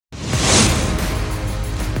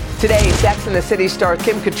Today, Sex and the City star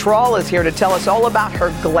Kim Cattrall is here to tell us all about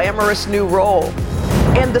her glamorous new role.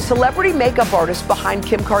 And the celebrity makeup artist behind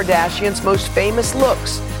Kim Kardashian's most famous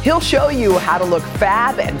looks. He'll show you how to look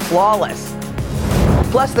fab and flawless.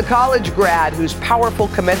 Plus, the college grad whose powerful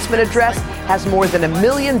commencement address has more than 1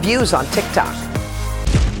 million views on TikTok.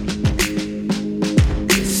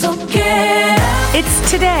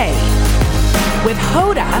 It's Today with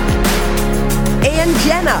Hoda And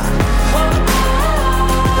Jenna.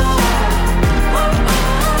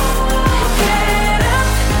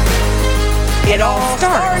 It all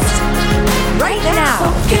starts right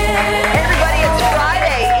now. Everybody, it's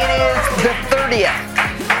Friday. It is the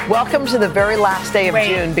 30th. Welcome to the very last day of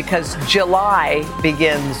June because July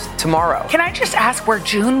begins tomorrow. Can I just ask where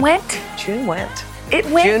June went? June went. It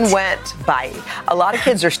went? June went by. A lot of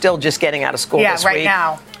kids are still just getting out of school this week. Yeah, right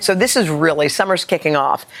now. So this is really, summer's kicking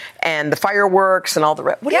off. And the fireworks and all the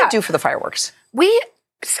rest. What do you do for the fireworks?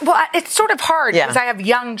 Well, it's sort of hard because I have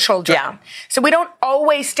young children. Yeah. So we don't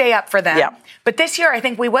always stay up for them. Yeah. But this year, I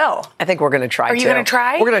think we will. I think we're going to try, Are you going to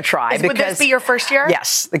try? We're going to try. Would this be your first year?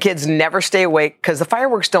 Yes. The kids never stay awake because the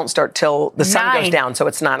fireworks don't start till the sun goes down. So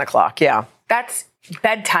it's 9 o'clock. Yeah. That's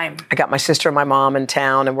bedtime. I got my sister and my mom in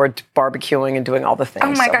town, and we're barbecuing and doing all the things.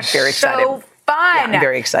 Oh, my gosh. I'm very excited. So fun. Yeah, I'm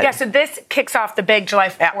very excited. Yeah, so this kicks off the big July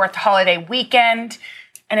 4th holiday weekend.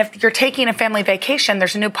 And if you're taking a family vacation,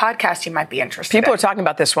 there's a new podcast you might be interested in. People are talking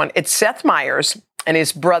about this one. It's Seth Meyers and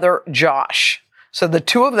his brother, Josh. So the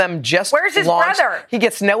two of them just Where's his brother? He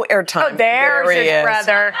gets no airtime. Oh, there's his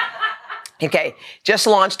brother. Okay, just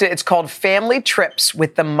launched it. It's called Family Trips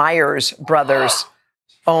with the Meyers Brothers.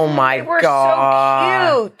 Oh, my They were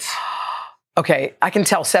God. so cute. Okay, I can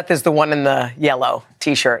tell Seth is the one in the yellow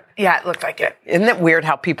T-shirt. Yeah, it looked like it. Isn't it weird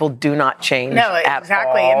how people do not change at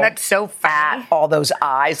exactly. all? And that's so funny. All those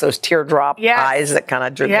eyes, those teardrop eyes that kind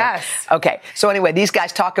of droop. Yes. Okay. So anyway, these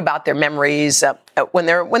guys talk about their memories when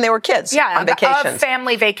they were kids on vacations. Of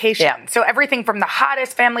family vacation. Yeah. So everything from the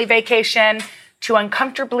hottest family vacation to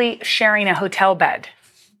uncomfortably sharing a hotel bed.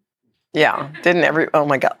 Yeah. Oh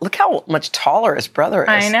my God. Look how much taller his brother is.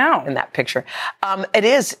 I know. In that picture. It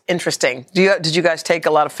is interesting. Did you guys take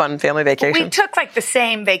a lot of fun family vacations? We took like the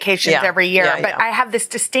same vacations every year, but I have this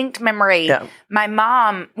distinct memory. Yeah. My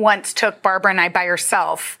mom once took Barbara and I by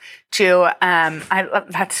herself to,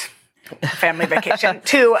 that's family vacation,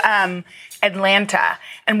 to Atlanta.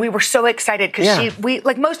 And we were so excited because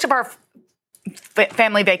like most of our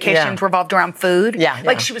family vacations revolved around food. Yeah.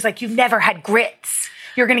 Like she was like, you've never had grits.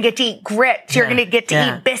 You're going to get to eat grits. You're going to get to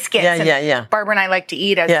eat biscuits. Yeah. Barbara and I like to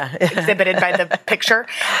eat as exhibited by the picture.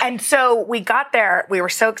 And so we got there. We were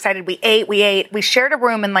so excited. We ate. We shared a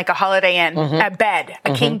room in like a Holiday Inn, a bed,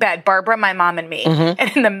 a king bed, Barbara, my mom, and me.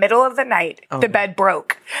 And in the middle of the night, the bed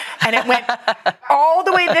broke. And it went all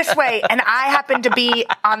the way this way. And I happened to be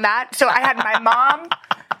on that. So I had my mom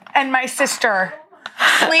and my sister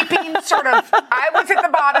sleeping sort of. I was at the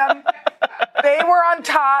bottom. They were on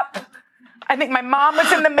top. I think my mom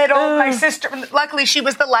was in the middle. My sister, luckily she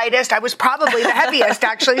was the lightest. I was probably the heaviest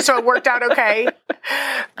actually, so it worked out okay.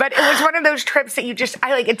 But it was one of those trips that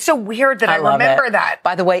it's so weird that I remember that.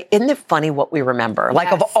 By the way, isn't it funny what we remember?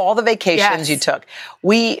 Like of all the vacations you took,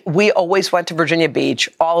 we always went to Virginia Beach.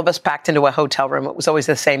 All of us packed into a hotel room. It was always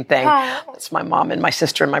the same thing. Oh. It's my mom and my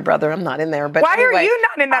sister and my brother. I'm not in there. But why anyway, are you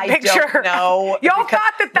not in that picture? I don't know. Y'all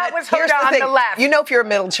thought that was Hoda on the left. You know, if you're a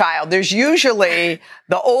middle child, there's usually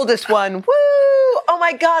the oldest one. Woo! Oh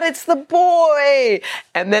my God, it's the boy.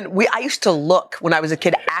 And then I used to look when I was a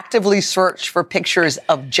kid, actively search for pictures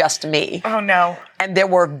of just me. Oh no. And there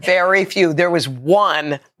were very few. There was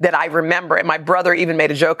one that I remember, and my brother even made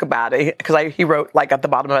a joke about it because he wrote like at the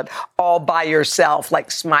bottom of it, all by yourself, like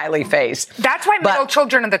smiley face. That's why middle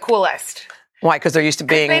children are the coolest. Why? Because they're used to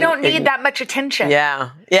being... They don't need that much attention.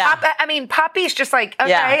 Yeah. Poppy's just like,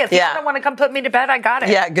 okay, if you don't want to come put me to bed, I got it.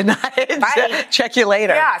 Yeah, good night. Bye. Check you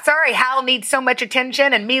later. Yeah, sorry, Hal needs so much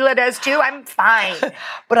attention, and Mila does too. I'm fine.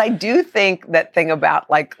 But I do think that thing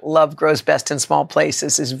about, like, love grows best in small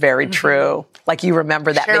places is very true. Like, you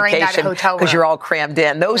remember that vacation because you're all crammed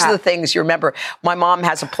in. Those are the things you remember. My mom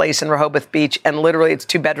has a place in Rehoboth Beach, and literally it's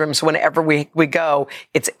 2 bedrooms. So whenever we go,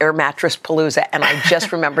 it's air mattress palooza. And I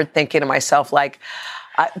just remembered thinking to myself, like,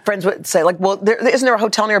 friends would say, like, well, isn't there a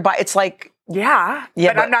hotel nearby? It's like, yeah,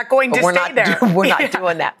 but I'm not going to stay there. We're not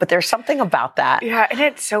doing that. But there's something about that. Yeah, and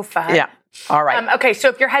it's so fun. Yeah. All right. Okay, so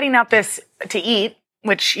if you're heading out to eat,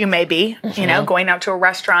 which you may be, going out to a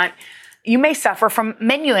restaurant, you may suffer from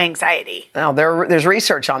menu anxiety. Now, there's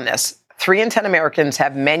research on this. 3 in 10 Americans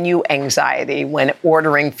have menu anxiety when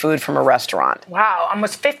ordering food from a restaurant. Wow,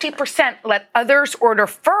 almost 50% let others order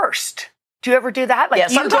first Do you ever do that? Like, yeah,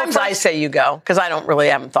 sometimes I say you go because I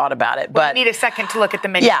haven't thought about it. But you need a second to look at the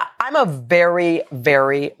menu. Yeah, I'm a very,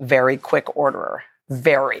 very, very quick orderer.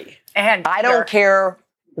 Very. And I don't care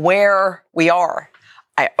where we are.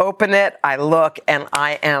 I open it, I look, and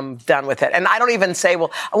I am done with it. And I don't even say,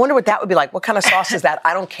 well, I wonder what that would be like. What kind of sauce is that?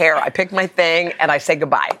 I don't care. I pick my thing, and I say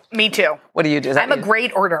goodbye. Me too. What do you do? I'm a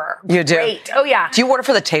great orderer. You do? Great. Oh, yeah. Do you order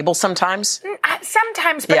for the table sometimes?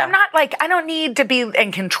 Sometimes, but I'm not like, I don't need to be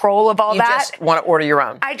in control of all that. You just want to order your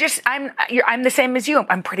own. I'm the same as you.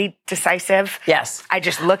 I'm pretty decisive. Yes. I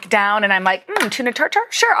just look down and I'm like, tuna tartare?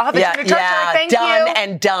 Sure, I'll have a tuna tartare. Thank you. Done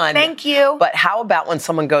and done. Thank you. But how about when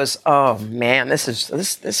someone goes, oh man,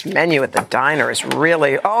 this menu at the diner is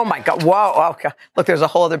really, oh my God, whoa, oh God. Look, there's a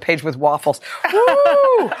whole other page with waffles.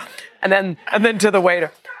 Woo! and then to the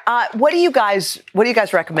waiter. What do you guys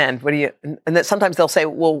recommend? And then sometimes they'll say,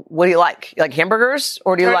 well, what do you like? You like hamburgers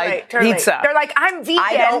or do you like pizza? They're like, I'm vegan.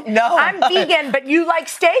 I don't know. I'm vegan, but you like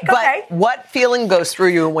steak? But okay. What feeling goes through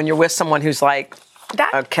you when you're with someone who's like,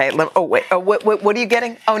 okay, what are you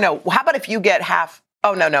getting? Oh no, how about if you get half?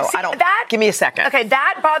 Oh no, See, I don't. Give me a second. Okay,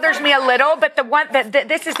 that bothers me a little, but the one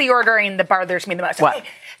this is the ordering that bothers me the most. What? Okay.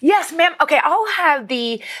 Yes, ma'am. Okay, I'll have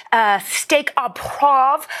the steak au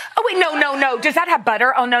poivre. Oh wait, no. Does that have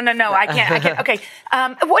butter? Oh no. I can't. Okay.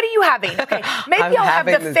 What are you having? Okay, maybe I'll have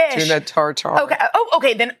the fish. Tuna tartare. Okay. Oh,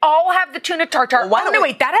 okay. Then I'll have the tuna tartare. Well,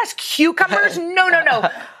 wait. That has cucumbers. No.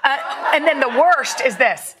 And then the worst is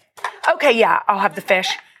this. Okay, yeah, I'll have the fish.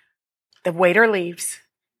 The waiter leaves.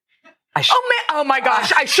 Oh my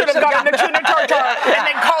gosh! I should have gotten the tuna tartare and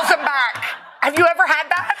then calls him back. Have you ever had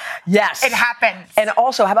that? Yes. It happens. And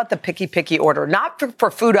also, how about the picky order? Not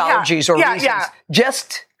for food allergies or reasons. Yeah.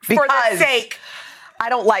 Just because. For the sake. I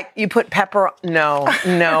don't like, you put pepper. No,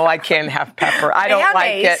 I can't have pepper. I don't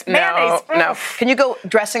like it. No. Can you go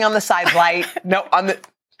dressing on the side light? No, on the...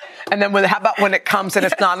 And then how about when it comes and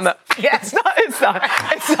it's not on the... Yes. It's not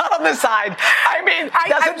on the side. I mean,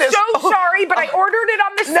 I'm so sorry, but I ordered it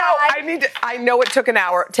on the side. No, I know it took an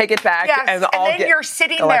hour. Take it back. Yes, and then you're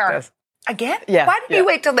sitting there. This. Again? Yeah. Why did you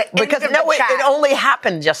wait till the end because, of the chat? It only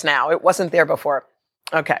happened just now. It wasn't there before.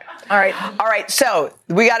 Okay. All right. So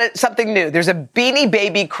we got something new. There's a Beanie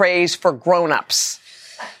Baby craze for grown-ups.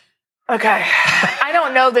 Okay. I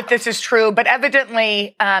don't know that this is true, but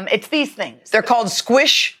evidently it's these things. They're called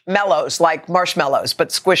squishmallows, like marshmallows, but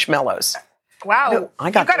squishmallows. Wow.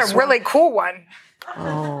 You got a really cool one.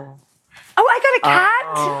 Oh, I got a cat?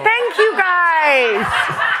 Thank you, guys.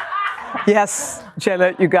 Yes,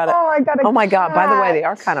 Jenna, you got it. Oh, I got a Oh, my cat. God. By the way, they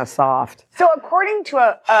are kind of soft. So according to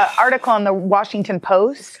an article in the Washington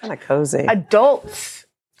Post, kind of cozy. Adults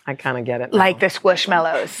I kind of get it now. like the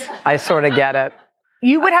squishmallows. I sort of get it.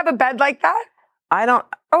 You would have a bed like that? I don't.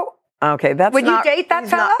 Oh, okay. Would you date that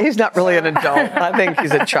fella? He's not really an adult. I think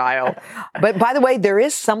he's a child. But by the way, there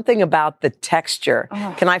is something about the texture.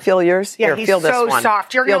 Oh. Can I feel yours? Yeah, Here, he's feel this so one.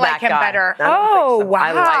 soft. You're going to like him better. Oh, wow.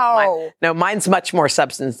 I like mine. No, mine's much more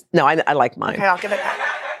substance. No, I like mine. Okay, I'll give it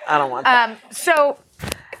that. I don't want that. So,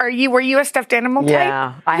 were you a stuffed animal type?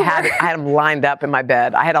 Yeah, I had them lined up in my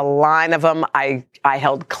bed. I had a line of them. I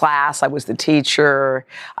held class. I was the teacher.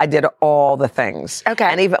 I did all the things. Okay.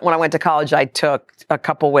 And even when I went to college, I took a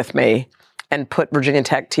couple with me and put Virginia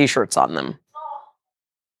Tech T-shirts on them.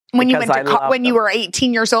 When you went to when you were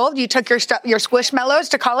 18 years old, you took your squishmallows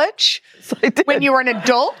to college? So I did. When you were an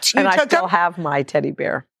adult, I still have my teddy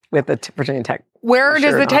bear with the Virginia Tech. Where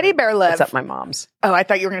does the teddy bear live? It's at my mom's. Oh, I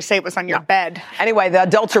thought you were going to say it was on your bed. Anyway, the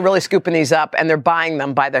adults are really scooping these up, and they're buying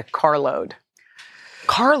them by the carload.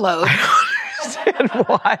 Carload? I don't understand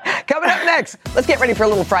why. Coming up next, let's get ready for a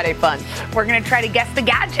little Friday fun. We're going to try to guess the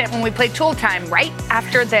gadget when we play Tool Time right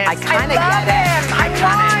after this. I kind of get it. I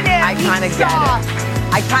kind of get it.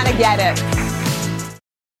 I kind of get it.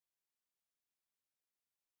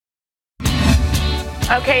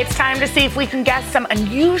 Okay, it's time to see if we can guess some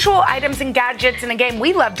unusual items and gadgets in a game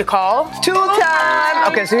we love to call Tool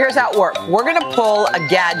Time. Okay, so here's how it works. We're going to pull a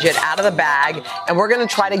gadget out of the bag, and we're going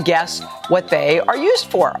to try to guess what they are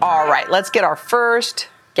used for. All right, let's get our first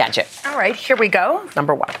gadget. All right, here we go.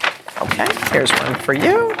 Number one. Okay, here's one for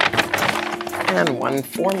you, and one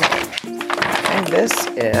for me. And this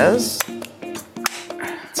is...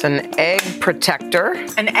 It's an egg protector.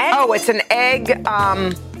 An egg? Oh, it's an egg...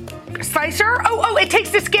 Slicer? Oh, it takes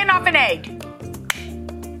the skin off an egg.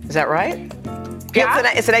 Is that right? Yeah.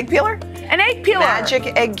 It's an egg peeler? An egg peeler.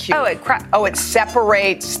 Magic egg cube. Oh, it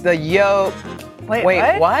separates the yolk.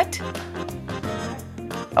 Wait, what?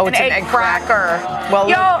 Oh, it's an egg cracker.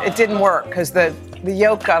 Well, it didn't work because the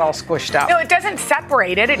yolk got all squished up. No, it doesn't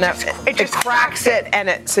separate it. It just cracks it, and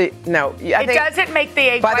it. See, no, it doesn't make the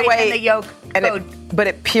egg white and the yolk. but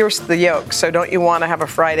it pierced the yolk. So don't you want to have a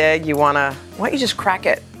fried egg? Why don't you just crack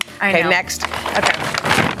it? I know. Next. Okay.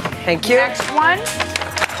 Thank you. Next one.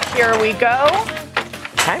 Here we go.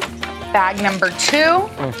 Okay. Bag number 2.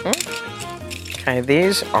 Mm-hmm. Okay,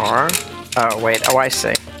 these are, I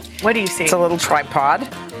see. What do you see? It's a little tripod.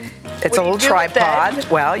 It's a little tripod.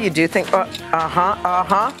 Well, you do think, What, you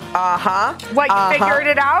figured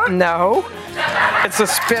it out? No. It's a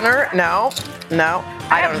spinner. No.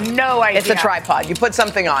 I have no idea. It's a tripod. You put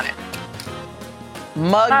something on it.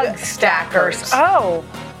 Mug stackers. Oh.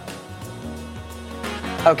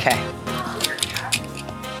 Okay.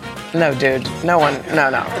 No, dude. No one. No.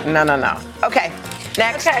 Okay.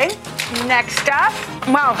 Next. Okay. Next up.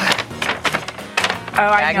 Wow. Oh,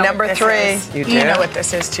 I know. Bag number 3. Is. You do? You know what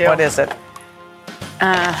this is, too. What is it?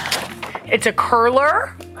 It's a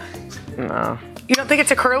curler. No. You don't think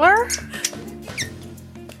it's a curler?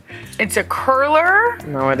 It's a curler.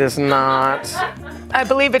 No, it is not. I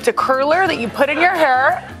believe it's a curler that you put in your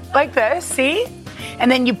hair like this, see? And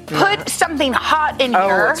then you put something hot in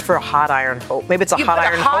here. Oh, it's for a hot iron holder. Maybe it's a hot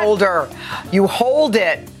iron holder. You hold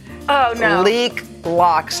it. Oh, no. Leak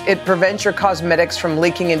locks. It prevents your cosmetics from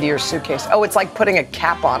leaking into your suitcase. Oh, it's like putting a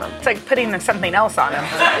cap on them. It's like putting something else on them.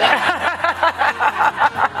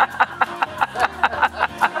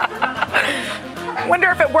 Wonder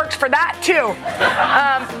if it works for that, too.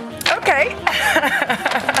 Okay.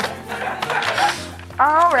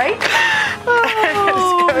 All right.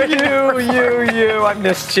 Oh, you. I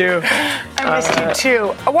missed you. I missed you,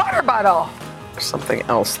 too. A water bottle. Something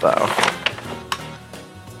else, though.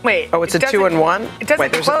 Wait. Oh, it's a 2-in-1? It doesn't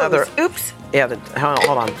Wait, there's close. another. Oops. Yeah,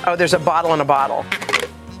 hold on. Oh, there's a bottle in a bottle.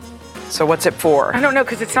 So what's it for? I don't know,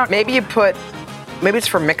 because it's not... Maybe it's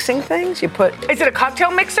for mixing things? Is it a cocktail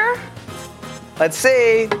mixer? Let's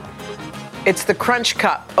see. It's the crunch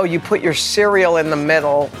cup. Oh, you put your cereal in the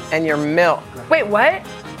middle and your milk. Wait, what?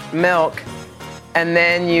 Milk. And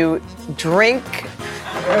then you drink.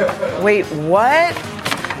 Wait, what?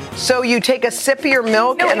 So you take a sip of your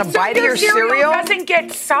milk and a bite of your cereal? It doesn't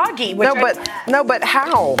get soggy. No, but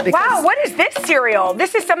how? Wow, what is this cereal?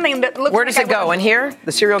 This is something that looks. Where does it go? In here?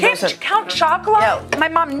 The cereal doesn't. Count Chocolate? No. My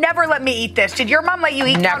mom never let me eat this. Did your mom let you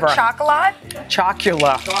eat Never. Count Chocolate?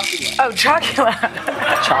 Chocula. Oh, Chocolate.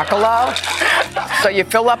 Chocola. So you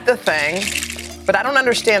fill up the thing, but I don't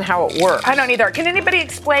understand how it works. I don't either. Can anybody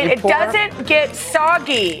explain? It doesn't get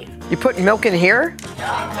soggy. You put milk in here?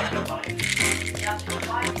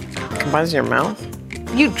 Combines in your mouth?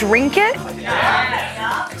 You drink it?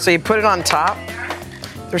 So you put it on top?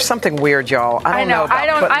 There's something weird, y'all. I don't know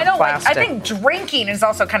about putting plastic. I think drinking is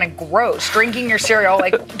also kind of gross. Drinking your cereal,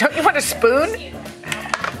 like, don't you want a spoon?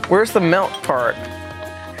 Where's the milk part?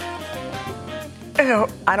 Ew.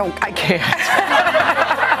 I can't.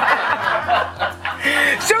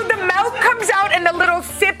 So the milk comes out in the little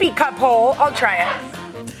sippy cup hole. I'll try it.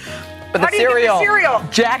 But the How do you get the cereal?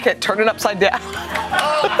 Jacket, turn it upside down.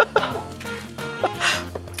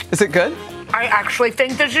 Is it good? I actually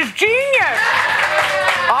think this is genius.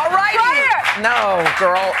 All right. Try it. No,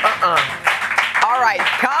 girl. All right.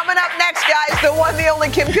 Coming up next, guys, the one, the only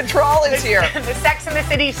Kim Cattrall is here. The Sex and the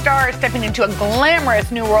City star is stepping into a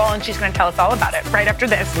glamorous new role, and she's going to tell us all about it right after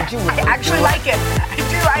this. I actually like it. I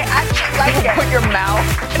do. I actually like it. Put your mouth.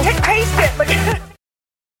 Taste it. Look at it.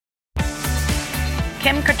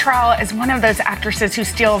 Kim Cattrall is one of those actresses who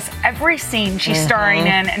steals every scene she's starring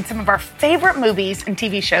in some of our favorite movies and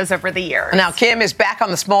TV shows over the years. Now, Kim is back on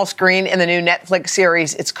the small screen in the new Netflix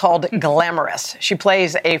series. It's called Glamorous. She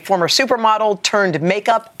plays a former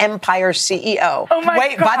supermodel-turned-makeup empire CEO. Oh,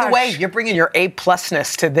 my gosh. By the way, you're bringing your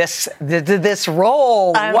A+ness to this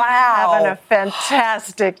role. I'm having a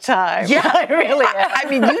fantastic time. Yeah, I really am. I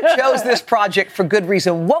mean, you chose this project for good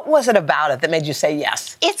reason. What was it about it that made you say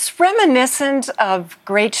yes? It's reminiscent of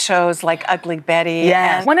great shows like Ugly Betty.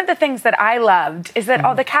 Yes. One of the things that I loved is that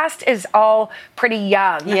all the cast is all pretty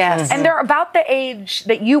young. Yes. And they're about the age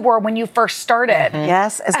that you were when you first started.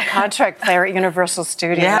 Yes, as a contract player at Universal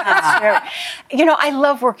Studios. Yeah. That's true. You know, I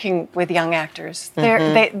love working with young actors.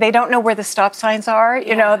 They don't know where the stop signs are.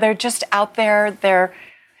 You know, they're just out there.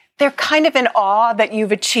 They're kind of in awe that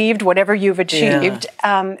you've achieved whatever you've achieved,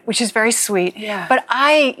 which is very sweet. Yeah. But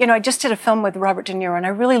I just did a film with Robert De Niro, and I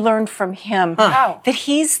really learned from him that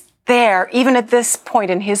he's there, even at this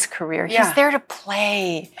point in his career. Yeah. He's there to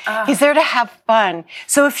play. He's there to have fun.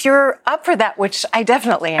 So if you're up for that, which I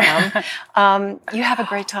definitely am, you have a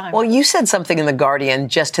great time. Well, you said something in The Guardian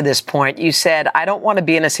just to this point. You said, I don't want to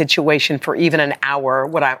be in a situation for even an hour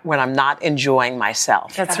when I'm not enjoying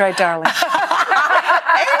myself. That's right, darling.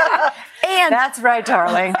 And That's right,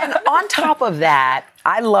 darling. And on top of that,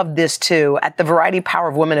 I love this too. At the Variety Power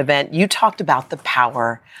of Women event, you talked about the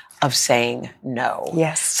power of saying no.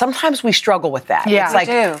 Yes. Sometimes we struggle with that. Yeah. It's like,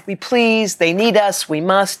 We do. we please, they need us, we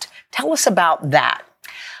must. Tell us about that.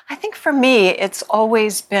 I think for me, it's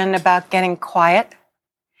always been about getting quiet,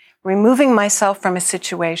 removing myself from a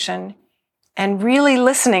situation, and really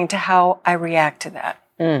listening to how I react to that.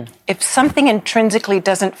 If something intrinsically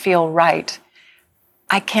doesn't feel right,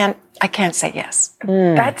 I can't say yes.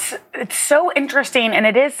 It's so interesting, and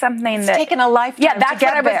it is something It's taken a lifetime. Yeah, that's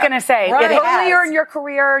what I was going to say. Right. Earlier in your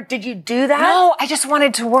career, did you do that? No, I just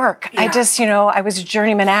wanted to work. Yeah. I was a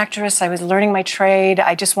journeyman actress. I was learning my trade.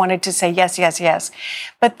 I just wanted to say yes, yes, yes.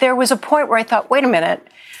 But there was a point where I thought, wait a minute,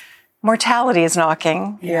 mortality is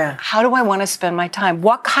knocking. Yeah. How do I want to spend my time?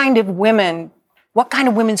 What kind of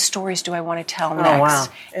women's stories do I want to tell next? wow.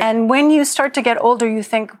 And when you start to get older, you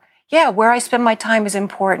think, yeah, where I spend my time is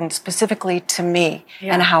important, specifically to me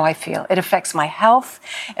and how I feel. It affects my health.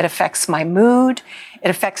 It affects my mood. It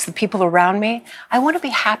affects the people around me. I want to be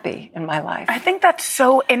happy in my life. I think that's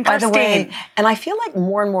so interesting. By the way, and I feel like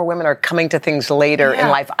more and more women are coming to things later in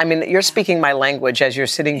life. I mean, you're speaking my language as you're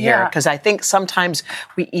sitting here, because I think sometimes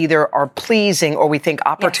we either are pleasing or we think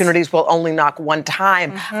opportunities will only knock one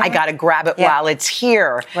time. I got to grab it while it's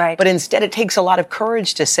here. Right. But instead, it takes a lot of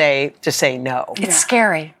courage to say no. It's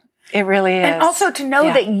scary. It really is. And also to know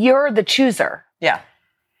that you're the chooser. Yeah.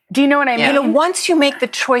 Do you know what I mean? You know, once you make the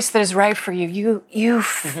choice that is right for you, you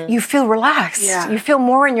feel relaxed. Yeah. You feel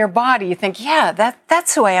more in your body. You think,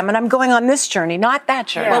 that's who I am, and I'm going on this journey, not that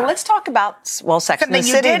journey. Well, let's talk about, Sex Something and the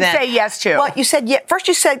City. you did say yes to. Well, you said, first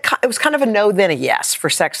you said it was kind of a no, then a yes for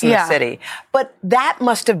Sex and the City. But that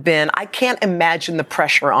must have been, I can't imagine the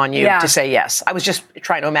pressure on you to say yes. I was just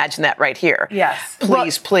trying to imagine that right here. Yes.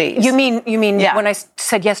 Please. You mean when I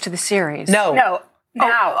said yes to the series? No. No.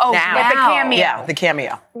 Now. Now. With the cameo. Yeah, the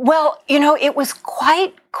cameo. Well, it was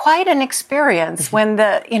quite an experience when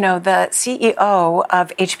the CEO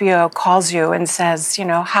of HBO calls you and says,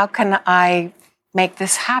 how can I make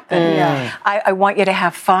this happen? I want you to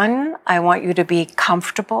have fun. I want you to be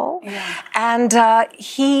comfortable. And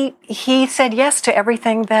he said yes to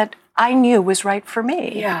everything that I knew was right for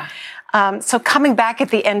me. Yeah. So coming back at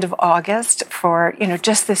the end of August for,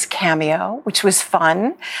 just this cameo, which was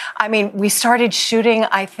fun. I mean, we started shooting,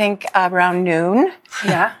 I think, around noon.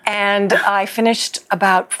 Yeah. And I finished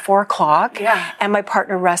about 4:00. Yeah. And my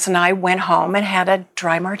partner, Russ, and I went home and had a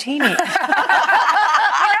dry martini. You know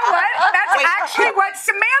what? That's actually what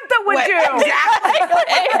Samantha would do.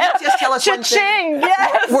 Exactly. Just tell us one thing.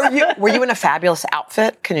 Yes. Were you in a fabulous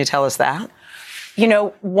outfit? Can you tell us that?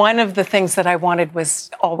 One of the things that I wanted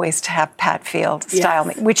was always to have Pat Field style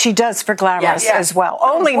me, which she does for Glamorous as well.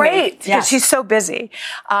 Only me, because she's so busy.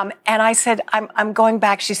 And I said, I'm going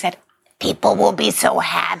back. She said, people will be so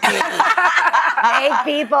happy. Make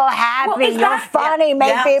people happy. You're funny.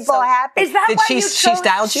 Make people happy. Is that Did why she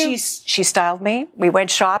styled you? She styled me. We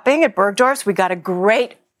went shopping at Bergdorf's. We got a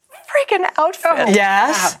great freaking outfit.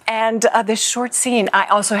 Yes. And this short scene, I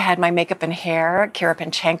also had my makeup and hair, Kira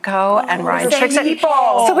Panchenko and Ryan Trixie.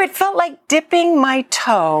 So it felt like dipping my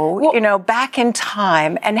toe, back in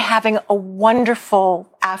time and having a wonderful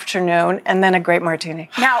afternoon and then a great martini.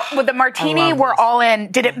 Now, with the martini, we're all in.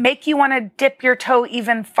 Did it make you want to dip your toe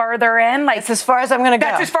even farther in? That's as far as I'm going to go.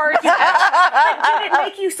 That's as far as you go. Did it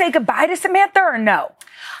make you say goodbye to Samantha or no?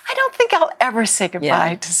 I don't think I'll ever say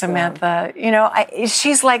goodbye to Samantha.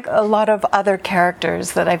 She's like a lot of other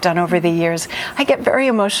characters that I've done over the years. I get very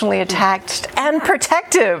emotionally attached and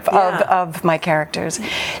protective of my characters.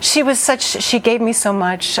 She gave me so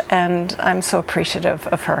much, and I'm so appreciative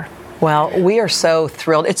of her. Well, we are so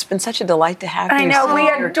thrilled. It's been such a delight to have you. I know, we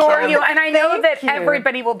Sister adore Kim. you, and I know that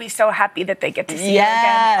everybody will be so happy that they get to see you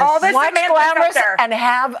again. All this Watch Samantha's Glamorous up there. and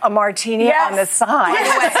have a martini on the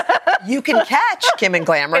side. You can catch Kim and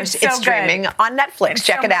Glamorous. It's so streaming on Netflix. It's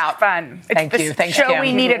Check so it out. much fun. It's Thank the you. Thanks, show Kim.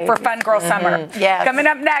 we needed for Fun Girl Summer. Yes. Coming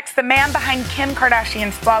up next, the man behind Kim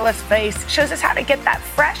Kardashian's flawless face shows us how to get that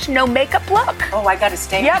fresh, no makeup look. Oh, I got to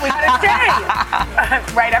stay. Yeah, we gotta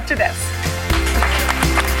stay. Right after this.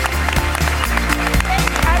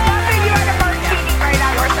 I love that you had a martini right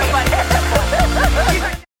now. We're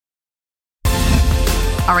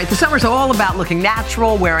so All right, the summer's all about looking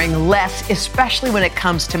natural, wearing less, especially when it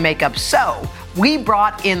comes to makeup. So we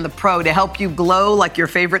brought in the pro to help you glow like your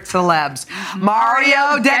favorite celebs,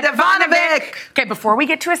 Mario Dedivanovic. Okay, before we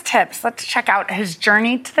get to his tips, let's check out his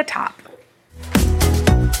journey to the top.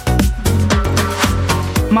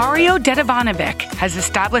 Mario Dedivanovic has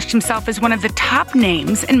established himself as one of the top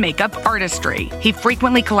names in makeup artistry. He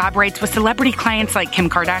frequently collaborates with celebrity clients like Kim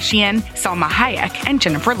Kardashian, Salma Hayek, and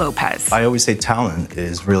Jennifer Lopez. I always say talent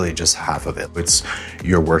is really just half of it. It's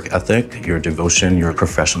your work ethic, your devotion, your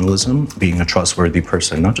professionalism, being a trustworthy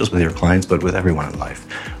person, not just with your clients, but with everyone in life.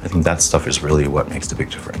 I think that stuff is really what makes the big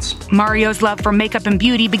difference. Mario's love for makeup and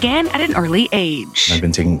beauty began at an early age. I've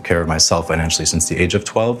been taking care of myself financially since the age of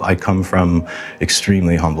 12. I come from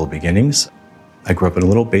extremely humble beginnings. I grew up in a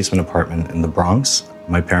little basement apartment in the Bronx.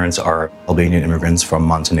 My parents are Albanian immigrants from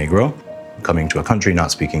Montenegro, coming to a country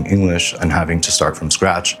not speaking English and having to start from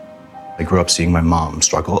scratch. I grew up seeing my mom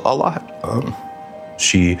struggle a lot.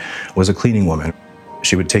 She was a cleaning woman.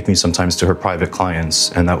 She would take me sometimes to her private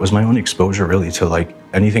clients, and that was my only exposure really to like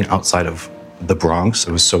anything outside of the Bronx.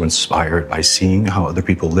 I was so inspired by seeing how other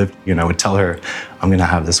people lived. I would tell her, I'm gonna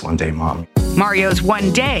have this one day, Mom. Mario's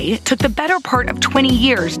one day took the better part of 20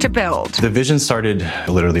 years to build. The vision started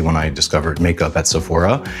literally when I discovered makeup at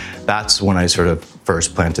Sephora. That's when I sort of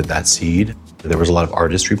first planted that seed. There was a lot of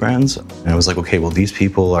artistry brands, and I was like, okay, well, these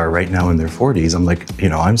people are right now in their 40s. I'm like,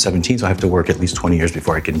 I'm 17, so I have to work at least 20 years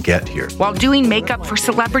before I can get here. While doing makeup for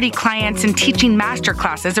celebrity clients and teaching master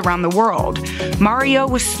classes around the world, Mario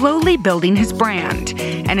was slowly building his brand.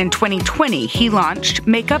 And in 2020, he launched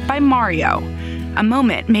Makeup by Mario, a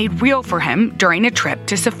moment made real for him during a trip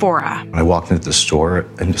to Sephora. When I walked into the store,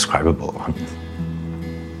 indescribable.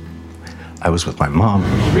 I was with my mom.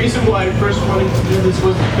 The reason why I first wanted to do this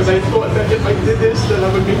was because I thought that if I did this, then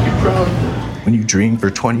I would make you proud. When you dream for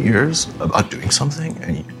 20 years about doing something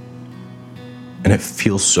and it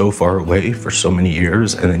feels so far away for so many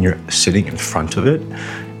years, and then you're sitting in front of it,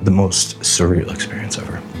 the most surreal experience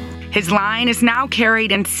ever. His line is now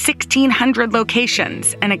carried in 1,600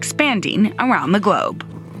 locations and expanding around the globe.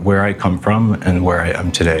 Where I come from and where I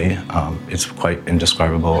am today, it's quite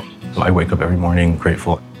indescribable. So I wake up every morning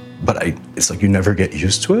grateful. But it's like you never get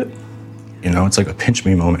used to it. It's like a pinch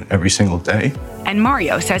me moment every single day. And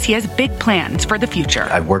Mario says he has big plans for the future.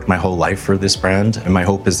 I've worked my whole life for this brand, and my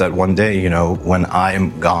hope is that one day, when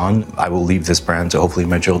I'm gone, I will leave this brand to hopefully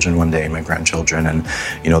my children one day, my grandchildren, and,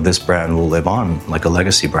 this brand will live on like a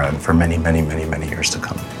legacy brand for many, many, many, many years to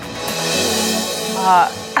come.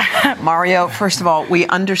 Mario, first of all, we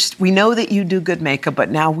know that you do good makeup, but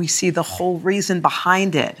now we see the whole reason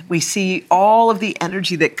behind it. We see all of the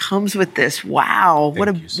energy that comes with this. Wow,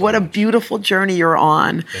 what a beautiful journey you're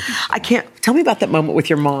on. Tell me about that moment with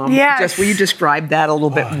your mom. Yes. Will you describe that a little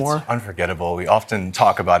bit more? It's unforgettable. We often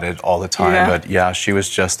talk about it all the time, but yeah, she was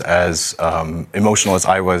just as emotional as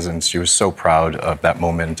I was, and she was so proud of that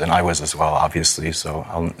moment, and I was as well, obviously. So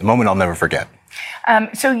a moment I'll never forget.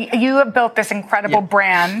 So you have built this incredible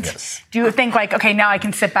brand. Yes. Do you think okay, now I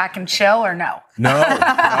can sit back and chill, or no? No.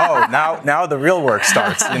 Now the real work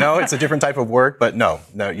starts. It's a different type of work, but no,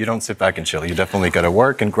 you don't sit back and chill. You definitely got to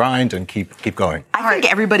work and grind and keep going. I think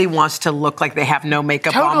everybody wants to look like they have no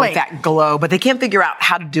makeup on with that glow, but they can't figure out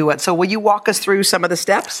how to do it. So will you walk us through some of the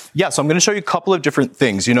steps? Yeah, so I'm going to show you a couple of different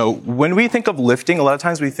things. When we think of lifting, a lot of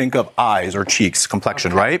times we think of eyes or cheeks,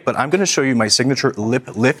 complexion, right? But I'm going to show you my signature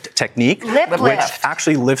lip lift technique, which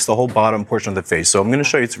actually lifts the whole bottom portion of the face. So I'm going to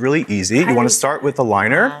show you, it's really easy. You want to start with the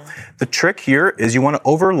liner. The trick here is you want to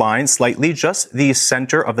overline slightly just the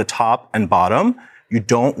center of the top and bottom. You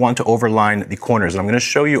don't want to overline the corners. And I'm going to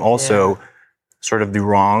show you also sort of the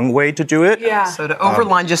wrong way to do it. Yeah. So to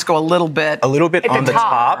overline, just go a little bit. A little bit on the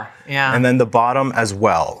top. Yeah. And then the bottom as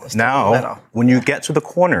well. Just now, when you get to the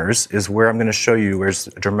corners is where I'm going to show you where's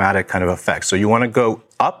a dramatic kind of effect. So you want to go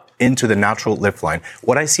up into the natural lip line.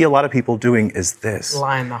 What I see a lot of people doing is this.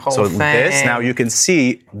 Line the whole thing. So this, now you can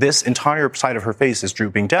see this entire side of her face is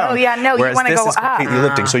drooping down. Oh yeah, no, you want to go up. Whereas this is completely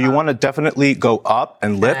lifting. So you want to definitely go up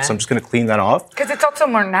and lift. So I'm just going to clean that off. Because it's also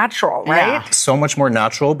more natural, right? Yeah. So much more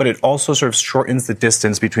natural, but it also sort of shortens the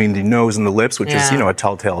distance between the nose and the lips, which is, a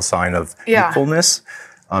telltale sign of youthfulness.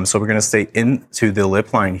 So we're going to stay into the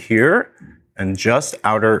lip line here and just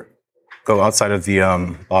go outside of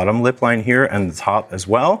the bottom lip line here and the top as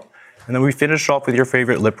well. And then we finish off with your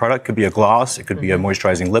favorite lip product. It could be a gloss. It could be a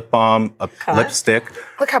moisturizing lip balm, a lipstick.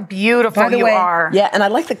 Look how beautiful you are. Yeah, and I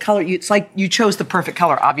like the color. It's like you chose the perfect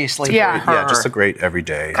color, obviously. Yeah. For her. Yeah, just a great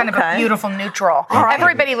everyday. Kind of a beautiful neutral.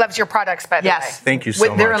 Everybody loves your products, by the way. Thank you so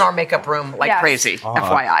much. They're in our makeup room like crazy,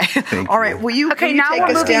 FYI. All right, will you Okay, now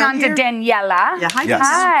we're moving on to Daniela. Yeah, hi. Yes.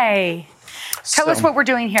 Hi. Tell us what we're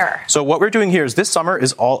doing here. So what we're doing here is this summer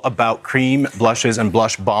is all about cream blushes and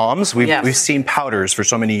blush balms. We've seen powders for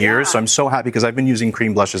so many years, so I'm so happy because I've been using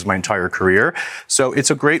cream blushes my entire career. So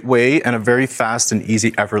it's a great way and a very fast and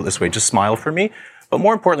easy, effortless way. Just smile for me. But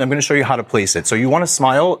more importantly, I'm going to show you how to place it. So you want to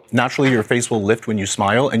smile. Naturally, your face will lift when you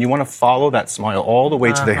smile, and you want to follow that smile all the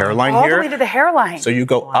way to the hairline here. All the way to the hairline. So you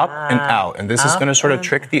go up and out, and this is going to sort of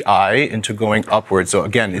trick the eye into going upwards. So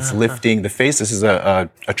again, it's lifting the face. This is a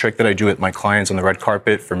trick that I do with my clients on the red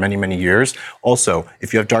carpet for many, many years. Also,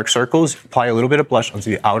 if you have dark circles, apply a little bit of blush onto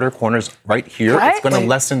the outer corners right here. What? It's going to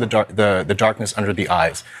lessen the darkness under the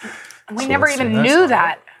eyes. We never even knew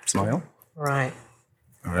that. Smile. Right.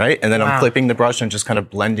 All right, and then I'm flipping the brush and just kind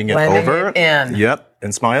of blending it over. It in. Yep,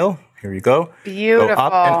 and smile. Here you go. Beautiful. Go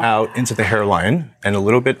up and out into the hairline and a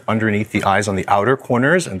little bit underneath the eyes on the outer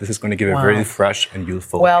corners, and this is going to give a very fresh and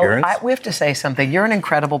youthful appearance. Well, we have to say something. You're an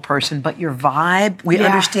incredible person, but your vibe, we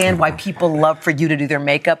understand why people love for you to do their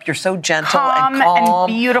makeup. You're so gentle and calm.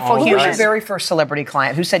 And beautiful Who human. was your very first celebrity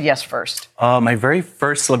client? Who said yes first? My very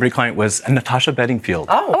first celebrity client was Natasha Bedingfield.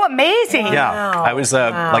 Oh, amazing. Yeah, I was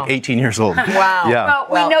like 18 years old. Wow. Yeah.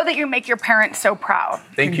 Well, we know that you make your parents so proud.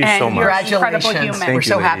 Thank you so much. You're an incredible Congratulations. human. We're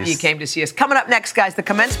so you, happy ladies. you came to see us. Coming up next, guys, the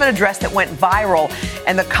commencement address that went viral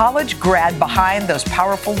and the college grad behind those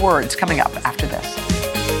powerful words coming up after this.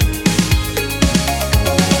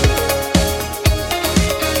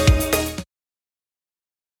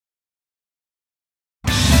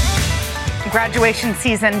 Graduation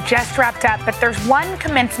season just wrapped up, but there's one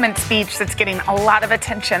commencement speech that's getting a lot of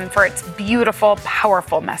attention for its beautiful,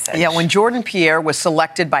 powerful message. Yeah, when Jordan Pierre was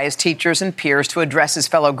selected by his teachers and peers to address his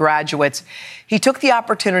fellow graduates, he took the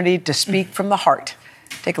opportunity to speak from the heart.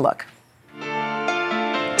 Take a look.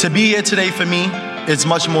 To be here today for me is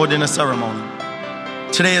much more than a ceremony.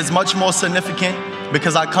 Today is much more significant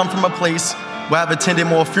because I come from a place where I've attended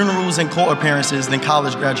more funerals and court appearances than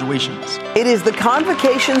college graduations. It is the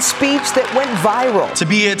convocation speech that went viral. To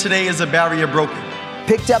be here today is a barrier broken.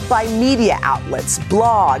 Picked up by media outlets,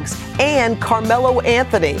 blogs, and Carmelo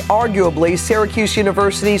Anthony, arguably Syracuse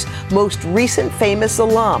University's most recent famous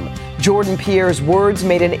alum. Jordan Pierre's words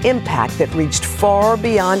made an impact that reached far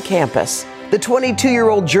beyond campus. The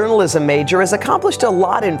 22-year-old journalism major has accomplished a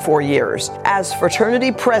lot in 4 years. As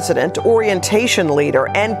fraternity president, orientation leader,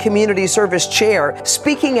 and community service chair,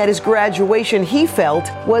 speaking at his graduation he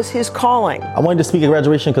felt was his calling. I wanted to speak at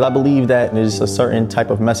graduation because I believe that there's a certain type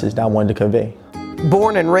of message that I wanted to convey.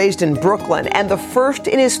 Born and raised in Brooklyn and the first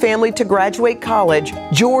in his family to graduate college,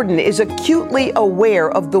 Jordan is acutely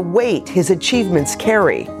aware of the weight his achievements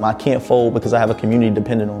carry. I can't fold because I have a community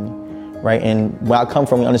dependent on me, right? And where I come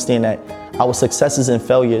from, we understand that our successes and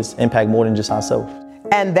failures impact more than just ourselves.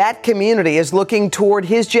 And that community is looking toward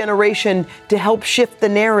his generation to help shift the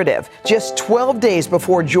narrative. Just 12 days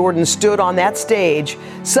before Jordan stood on that stage,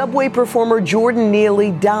 Subway performer Jordan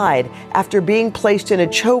nearly died after being placed in a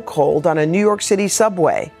chokehold on a New York City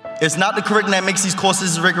subway. It's not the curriculum that makes these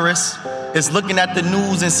courses rigorous. It's looking at the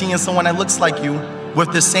news and seeing someone that looks like you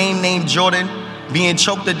with the same name, Jordan, being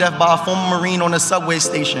choked to death by a former Marine on a subway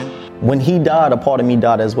station. When he died, a part of me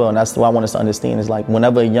died as well. And that's what I want us to understand is like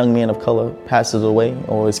whenever a young man of color passes away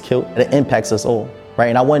or is killed, it impacts us all, right?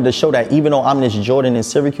 And I wanted to show that even though I'm this Jordan in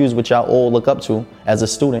Syracuse, which y'all all look up to as a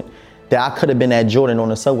student, that I could have been that Jordan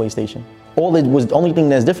on a subway station. The only thing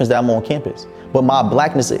that's different is that I'm on campus. But my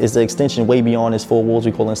blackness is the extension way beyond this four walls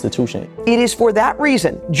we call institution. It is for that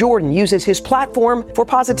reason Jordan uses his platform for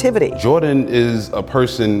positivity. Jordan is a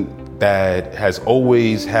person that has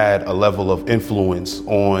always had a level of influence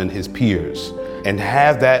on his peers and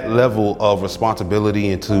have that level of responsibility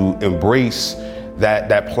and to embrace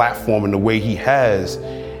that platform in the way he has.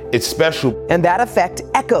 It's special. And that effect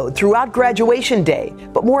echoed throughout graduation day,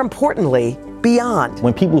 but more importantly, beyond.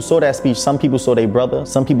 When people saw that speech, some people saw their brother,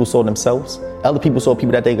 some people saw themselves, other people saw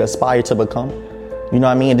people that they aspire to become. You know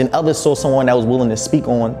what I mean? And then others saw someone that was willing to speak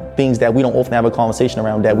on things that we don't often have a conversation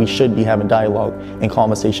around, that we should be having dialogue and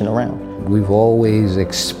conversation around. We've always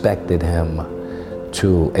expected him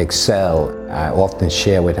to excel. I often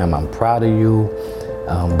share with him, I'm proud of you,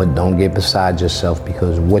 but don't get beside yourself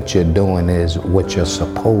because what you're doing is what you're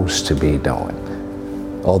supposed to be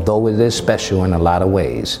doing. Although it is special in a lot of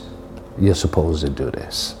ways, you're supposed to do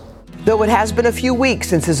this. Though it has been a few weeks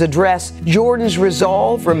since his address, Jordan's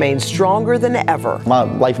resolve remains stronger than ever. My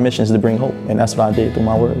life mission is to bring hope, and that's what I did through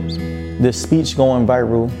my words. This speech going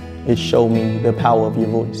viral, it showed me the power of your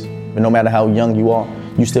voice. But no matter how young you are,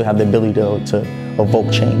 you still have the ability to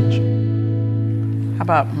evoke change. How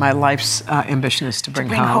about my life's ambition is to bring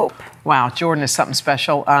hope. Wow, Jordan is something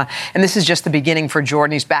special. And this is just the beginning for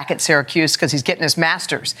Jordan. He's back at Syracuse because he's getting his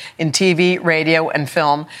master's in TV, radio, and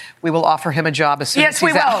film. We will offer him a job as soon as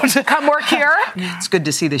he's out. Yes, we will. Come work here. It's good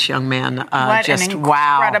to see this young man. What just an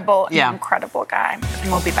wow. incredible guy.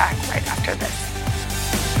 And we'll be back right after this.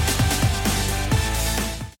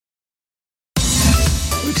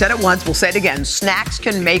 said it once, we'll say it again. Snacks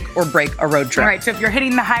can make or break a road trip. All right, so if you're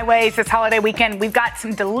hitting the highways this holiday weekend, we've got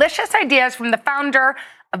some delicious ideas from the founder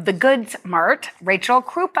of the Goods Mart, Rachel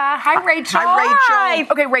Krupa. Hi, Rachel. Hi,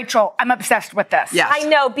 Rachel. Okay, Rachel, I'm obsessed with this. Yes. I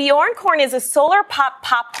know. Bjorn corn is a solar pop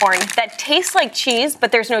popcorn that tastes like cheese,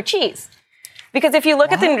 but there's no cheese. Because if you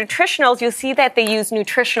look at the nutritionals, you'll see that they use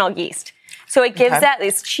nutritional yeast. So it gives that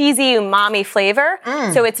this cheesy umami flavor.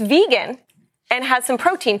 So it's vegan and has some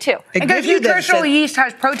protein too. Because nutritional yeast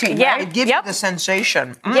has protein, yeah. right? It gives you the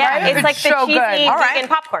sensation. Yeah, it's like the so cheesy good. vegan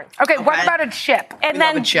popcorn. Okay, what about a chip? And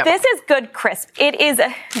then this is Good Crisp. It is,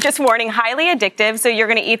 just warning, highly addictive. So you're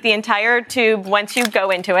going to eat the entire tube once you go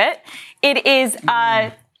into it. It is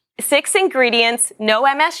 6 ingredients, no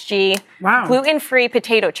MSG, gluten-free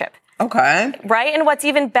potato chip. Okay. Right? And what's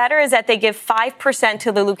even better is that they give 5%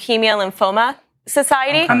 to the Leukemia Lymphoma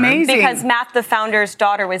Society. Okay. Amazing. Because Matt, the founder's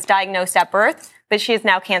daughter, was diagnosed at birth, but she is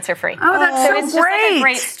now cancer-free. Oh, that's so it's great. Just like a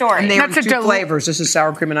great story. And they have 2 flavors. This is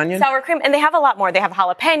sour cream and onion? Sour cream, and they have a lot more. They have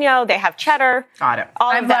jalapeno, they have cheddar. Got it. All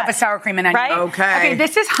I of love that. a sour cream and onion. Right? Okay,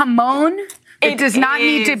 this is jamon. It does not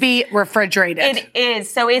need to be refrigerated. It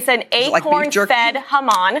is. So it's an like acorn-fed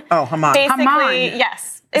hamon. Oh, hamon. Basically, Hamon.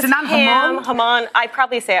 yes. Is it not ham, hamon? I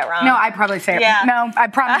probably say it wrong. No, I probably say it wrong. No, I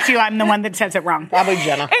promise you I'm the one that says it wrong. Probably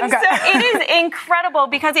Jenna. And so it is incredible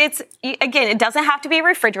because it's, again, it doesn't have to be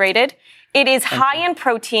refrigerated. It is high in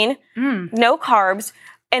protein, no carbs,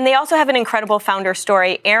 and they also have an incredible founder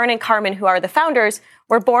story. Aaron and Carmen, who are the founders,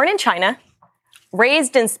 were born in China,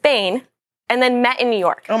 raised in Spain, and then met in New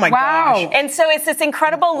York. Oh my gosh. And so it's this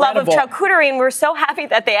incredible love of charcuterie, and we're so happy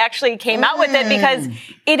that they actually came out with it because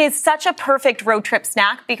it is such a perfect road trip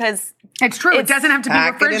snack because it's true. It doesn't have to be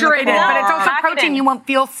refrigerated, but it's also protein. You won't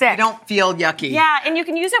feel sick. You don't feel yucky. Yeah, and you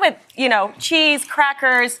can use it with, cheese,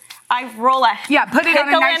 crackers. I roll a put it pickle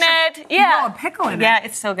on a nice in it. Yeah, roll a pickle in it. Yeah,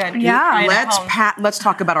 it's so good. Yeah. Let's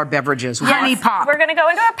talk about our beverages. Honey Pop. We're going to go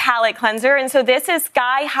into a palate cleanser, and so this is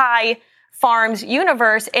Sky High Farms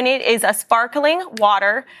Universe, and it is a sparkling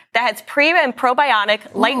water that has pre and probiotic,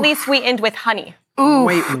 lightly sweetened with honey. Ooh,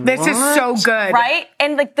 this is so good. Right?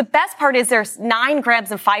 And the best part is there's 9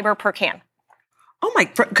 grams of fiber per can. Oh my,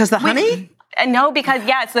 because the honey? No, because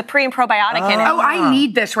it's the pre and probiotic in it. Oh, I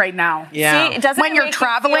need this right now. Yeah. See, it doesn't when you're make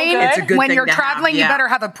traveling, you feel good? It's a good when thing you're to traveling, have, you better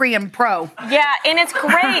have a pre and pro. Yeah, and it's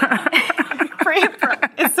great. Pre and pro.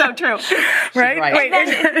 It's so true. Right? Wait,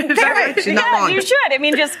 is that right? She's not wrong. You should. I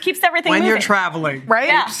mean, just keeps everything when moving. you're traveling. Right?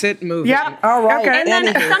 Yeah. Keeps it moving. Yep. All right. Okay. And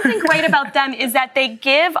then something great about them is that they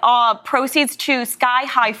give proceeds to Sky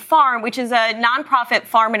High Farm, which is a nonprofit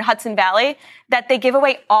farm in Hudson Valley, that they give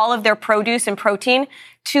away all of their produce and protein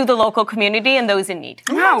to the local community and those in need.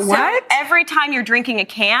 Oh, what? So every time you're drinking a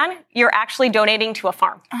can, you're actually donating to a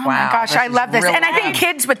farm. Oh my gosh, I love this. And I think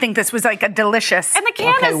kids would think this was like a delicious. And the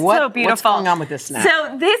can is so beautiful. What's going on with this snack?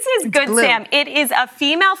 So this is Good Sam. It is a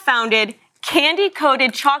female-founded,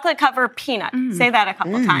 candy-coated chocolate-covered peanut. Say that a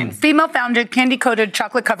couple times. Female-founded, candy-coated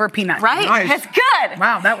chocolate-covered peanut. Right? Nice. It's good.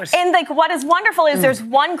 Wow, that was... And what is wonderful is there's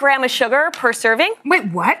 1 gram of sugar per serving.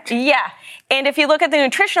 Wait, what? Yeah. And if you look at the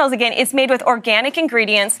nutritionals again, it's made with organic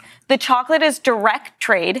ingredients. The chocolate is direct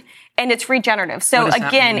trade and it's regenerative. So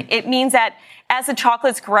again, it means that as the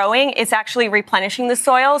chocolate's growing, it's actually replenishing the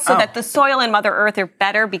soil so that the soil and Mother Earth are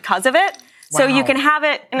better because of it. So you can have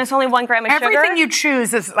it, and it's only 1 gram of sugar. Everything you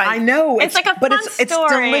choose is like... I know. It's like a but fun it's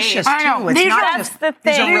story. delicious, too. I know. It's These not are- just, that's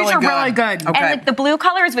the thing. These are really good. Okay. And the blue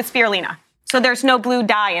color is with spirulina. So there's no blue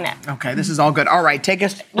dye in it. Okay, this is all good. All right, bring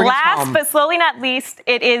us Last home. but slowly not least,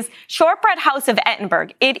 it is Shortbread House of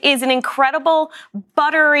Ettenberg. It is an incredible,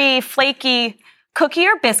 buttery, flaky cookie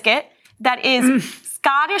or biscuit that is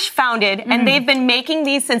Scottish founded, and they've been making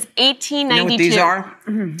these since 1892. You know what these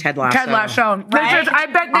are? Ted Lasso. Ted Lasso. Right? I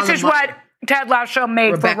bet this is what Ted Lasso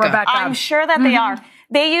made for Rebecca. I'm sure that they are.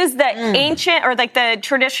 They use the ancient or the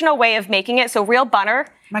traditional way of making it, so real butter,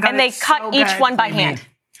 and they cut each one by hand.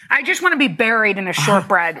 I just want to be buried in a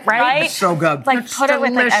shortbread, right? It's so good. Like put it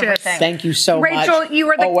with everything. Thank you so much. Rachel, you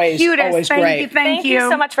are the cutest. Always Thank great. you. Thank you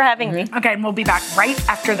so much for having me. Okay, and we'll be back right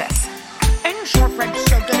after this. And shortbread is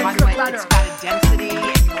so good. By the way, it's got a density,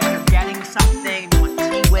 and when you're getting something, you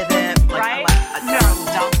want tea with it. Right?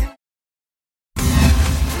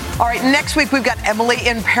 All right, next week we've got Emily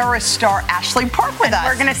in Paris star Ashley Park with us.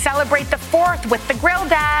 We're going to celebrate the 4th with the Grill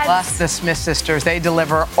Dads. Plus the Smith sisters. They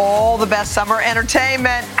deliver all the best summer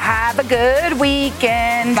entertainment. Have a good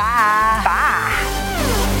weekend. Bye. Bye.